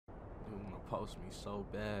post me so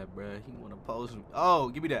bad, bruh. He wanna post me. Oh,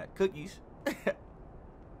 give me that. Cookies.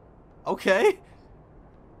 Okay.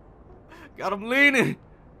 Got him leaning.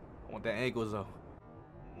 I want that ankles though.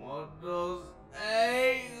 Want those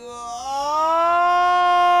ankles.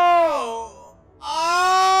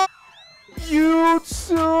 Oh!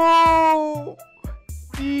 YouTube!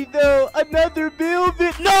 Either another build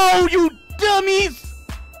it. No, you dummies!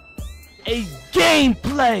 A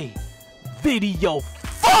gameplay video.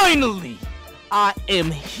 Finally! I am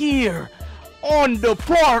here on the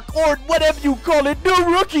park, or whatever you call it, New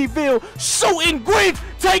Rookieville, shooting greens,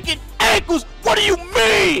 taking ankles. What do you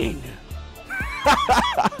mean?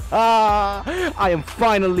 I am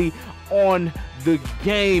finally on the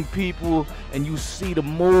game, people, and you see the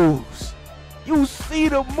moves. You see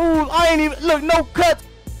the moves. I ain't even, look, no cuts.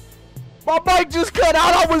 My mic just cut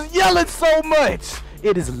out. I was yelling so much.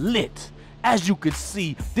 It is lit. As you can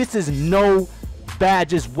see, this is no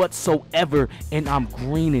badges whatsoever, and I'm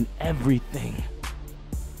greening everything.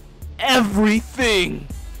 Everything.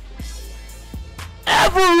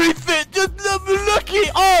 Just look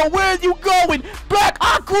here. Oh, where are you going? Black,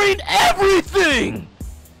 I green everything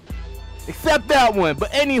except that one.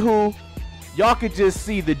 But anywho, y'all can just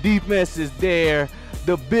see the defense is there,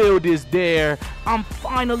 the build is there. I'm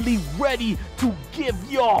finally ready to give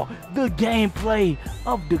y'all the gameplay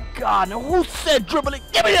of the god. Now who said dribbling?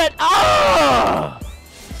 Give me that.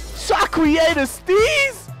 Shot creator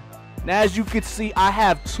Steez. Now as you can see, I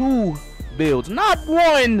have two builds, not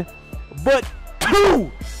one but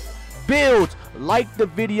two builds. Like the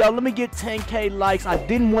video. Let me get 10K likes. I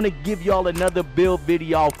didn't want to give y'all another build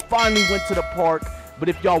video. Finally went to the park, but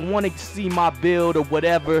if y'all want to see my build or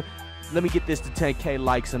whatever, let me get this to 10K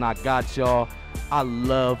likes and I got y'all. I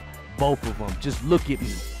love both of them. Just look at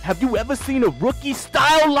me. Have you ever seen a rookie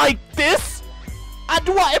style like this? Am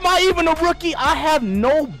I even a rookie? I have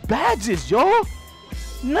no badges, y'all.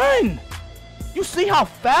 None. You see how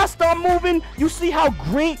fast I'm moving? You see how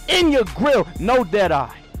green in your grill? No dead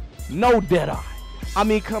eye. No dead eye. I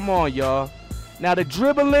mean, come on, y'all. Now the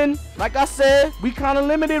dribbling, like I said, we kind of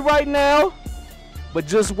limited right now. But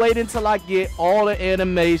just wait until I get all the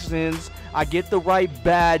animations. I get the right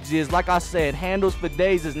badges. Like I said, handles for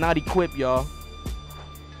days is not equipped, y'all.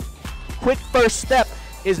 Quick first step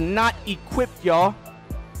is not equipped, y'all.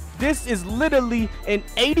 This is literally an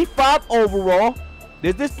 85 overall.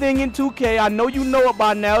 There's this thing in 2K. I know you know it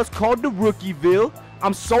by now. It's called the Rookieville.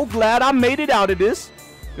 I'm so glad I made it out of this.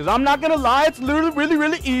 Because I'm not going to lie. It's literally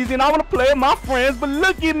really easy. And I want to play with my friends. But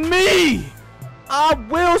look at me. I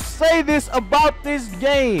will say this about this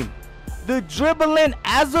game. The dribbling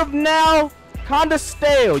as of now, kind of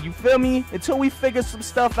stale. You feel me? Until we figure some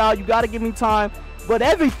stuff out. You got to give me time. But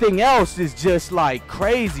everything else is just like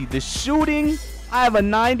crazy. The shooting, I have a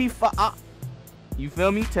 95. You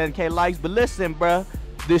feel me? 10K likes. But listen, bruh.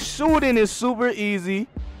 The shooting is super easy.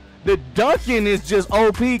 The dunking is just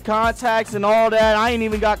OP. Contacts and all that. I ain't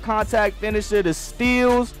even got contact finisher. The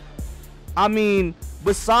steals. I mean,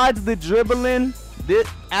 besides the dribbling,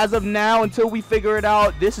 as of now, until we figure it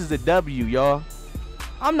out, this is a W, y'all.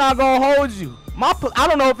 I'm not going to hold you. I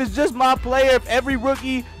don't know if it's just my player, if every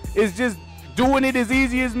rookie is just doing it as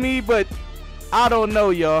easy as me, but I don't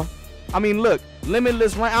know, y'all. I mean, look,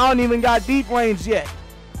 limitless range. I don't even got deep range yet.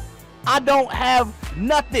 I don't have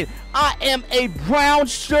nothing. I am a brown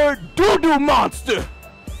shirt doo-doo monster.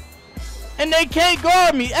 And they can't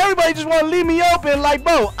guard me. Everybody just want to leave me open like,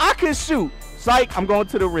 bro, I can shoot. Psych, I'm going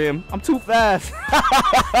to the rim. I'm too fast.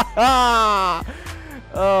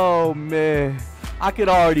 Oh, man. I could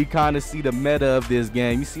already kind of see the meta of this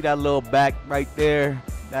game. You see that little back right there?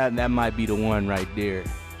 That might be the one right there.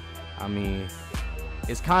 I mean,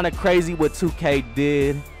 it's kind of crazy what 2K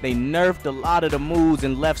did. They nerfed a lot of the moves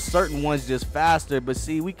and left certain ones just faster. But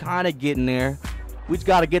see, we kind of getting there. We just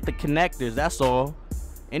got to get the connectors. That's all.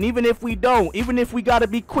 And even if we don't, even if we got to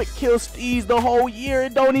be quick kill Steez the whole year,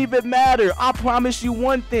 it don't even matter. I promise you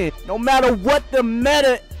one thing. No matter what the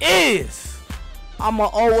meta is, I'ma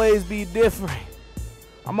always be different.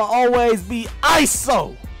 I'ma always be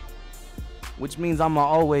ISO. Which means I'ma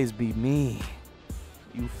always be me.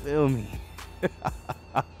 You feel me?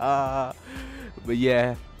 But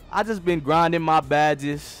yeah, I just been grinding my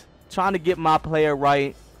badges, trying to get my player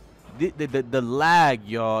right. The lag,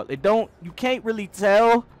 y'all, you can't really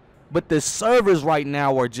tell, but the servers right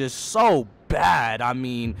now are just so bad. I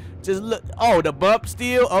mean, just look. Oh, the bump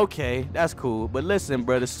steal, okay, that's cool. But listen,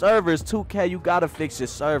 bro, the servers, 2K, you gotta fix your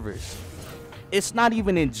servers. It's not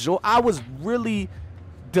even I was really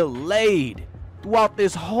delayed throughout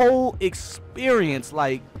this whole experience.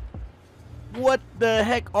 Like, what the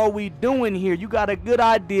heck are we doing here? You got a good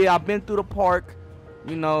idea. I've been through the park.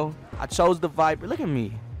 You know, I chose the Viper. Look at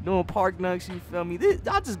me doing park nugs, you feel me?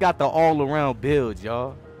 I just got the all-around build,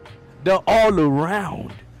 y'all. The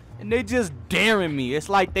all-around. And they just daring me. It's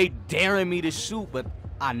like they daring me to shoot, but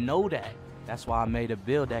I know that. That's why I made a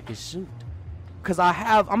build that can shoot. Because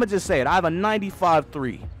I'm going to just say it. I have a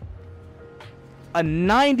 95-3. A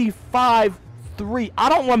 95-3. I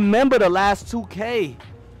don't remember the last 2K.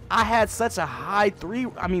 I had such a high 3.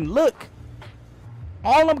 I mean, look.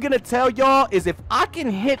 All I'm going to tell y'all is if I can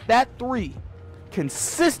hit that 3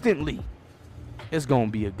 consistently, it's going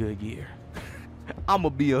to be a good year. I'm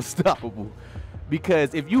going to be unstoppable.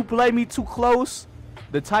 Because if you play me too close,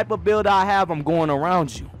 the type of build I have, I'm going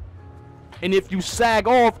around you. And if you sag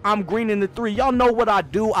off, I'm greening the 3. Y'all know what I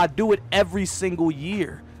do. I do it every single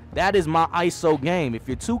year. That is my ISO game. If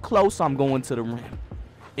you're too close, I'm going to the rim.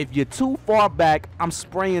 If you're too far back, I'm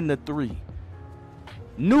spraying the 3.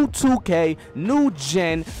 New 2K, new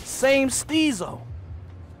gen, same Steezo.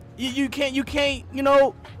 You can't, you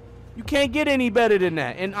know, you can't get any better than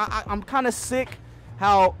that. And I'm kind of sick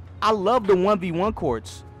how I love the 1v1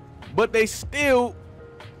 courts, but they still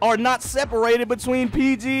are not separated between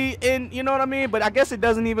PG and, you know what I mean? But I guess it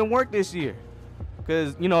doesn't even work this year.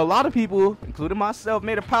 Because, you know, a lot of people, including myself,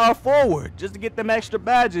 made a power forward just to get them extra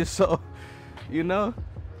badges. So, you know,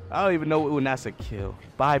 I don't even know when that's a kill.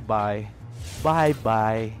 Bye-bye.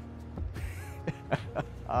 Bye-bye.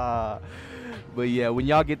 But yeah, when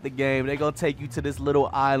y'all get the game, they're going to take you to this little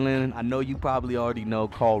island. I know you probably already know,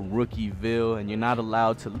 called Rookieville. And you're not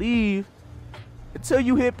allowed to leave until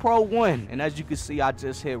you hit Pro 1. And as you can see, I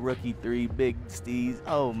just hit Rookie 3. Big Steez.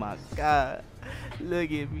 Oh, my God.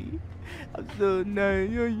 Look at me. I'm so nice.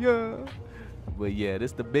 Yeah. But yeah,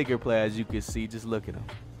 this the bigger player, as you can see. Just look at him.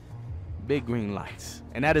 Big green lights.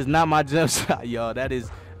 And that is not my jump shot, y'all. That is...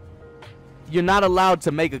 You're not allowed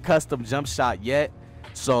to make a custom jump shot yet.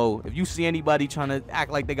 So if you see anybody trying to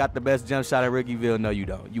act like they got the best jump shot at Rookieville, no, you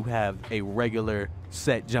don't. You have a regular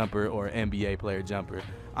set jumper or NBA player jumper.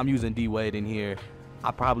 I'm using D-Wade in here.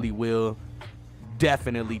 I probably will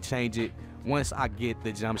definitely change it once I get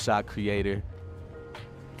the jump shot creator,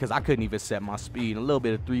 because I couldn't even set my speed. A little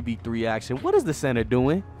bit of 3v3 action. What is the center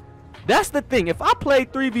doing? That's the thing. If I play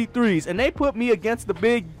 3v3s and they put me against the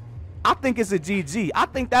big, I think it's a GG. I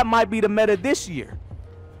think that might be the meta this year.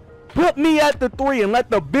 Put me at the 3 and let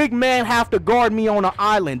the big man have to guard me on an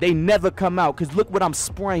island. They never come out, because look what I'm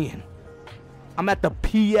spraying. I'm at the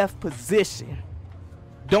PF position.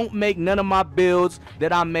 Don't make none of my builds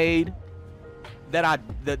that I made, at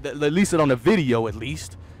least on the video at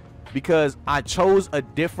least, because I chose a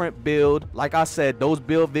different build. Like I said, those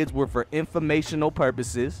build vids were for informational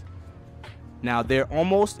purposes. Now, they're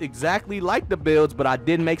almost exactly like the builds, but I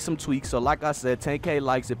did make some tweaks. So like I said, 10K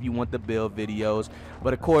likes if you want the build videos.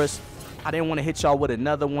 But of course, I didn't want to hit y'all with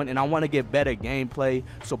another one, and I want to get better gameplay.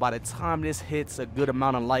 So by the time this hits a good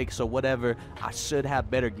amount of likes or whatever, I should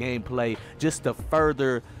have better gameplay just to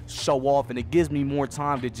further show off. And it gives me more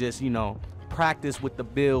time to just, you know, practice with the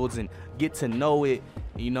builds and get to know it.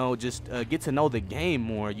 You know, just get to know the game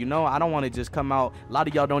more. You know, I don't want to just come out. A lot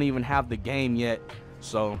of y'all don't even have the game yet.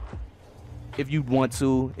 So... if you want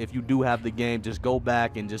to, if you do have the game, just go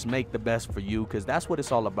back and just make the best for you, because that's what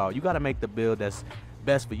it's all about. You got to make the build that's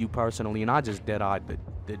best for you personally. And I just dead-eyed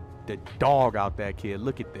the dog out that kid.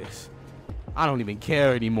 Look at this. I don't even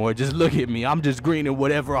care anymore. Just look at me. I'm just greening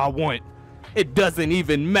whatever I want. It doesn't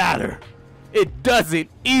even matter. It doesn't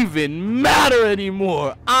even matter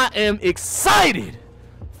anymore. I am excited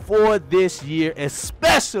for this year,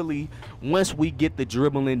 especially once we get the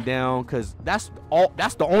dribbling down, because that's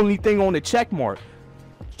the only thing on the check mark.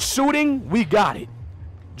 Shooting, we got it.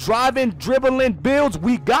 Driving, dribbling, builds,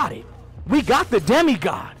 we got it. We got the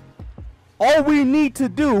demigod. All we need to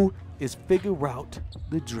do is figure out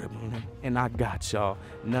the dribbling, and I got y'all.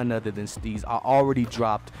 None other than Steez. I already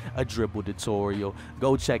dropped a dribble tutorial.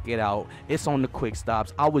 Go check it out. It's on the quick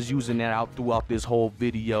stops. I was using that out throughout this whole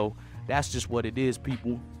video. That's just what it is,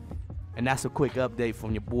 people. And that's a quick update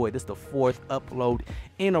from your boy. This is the 4th upload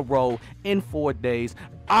in a row in 4 days.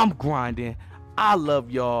 I'm grinding. I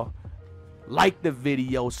love y'all. Like the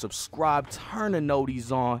video, subscribe, turn the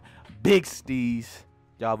noties on. Big Steez.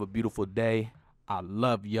 Y'all have a beautiful day. I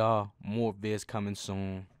love y'all. More vids coming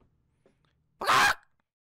soon.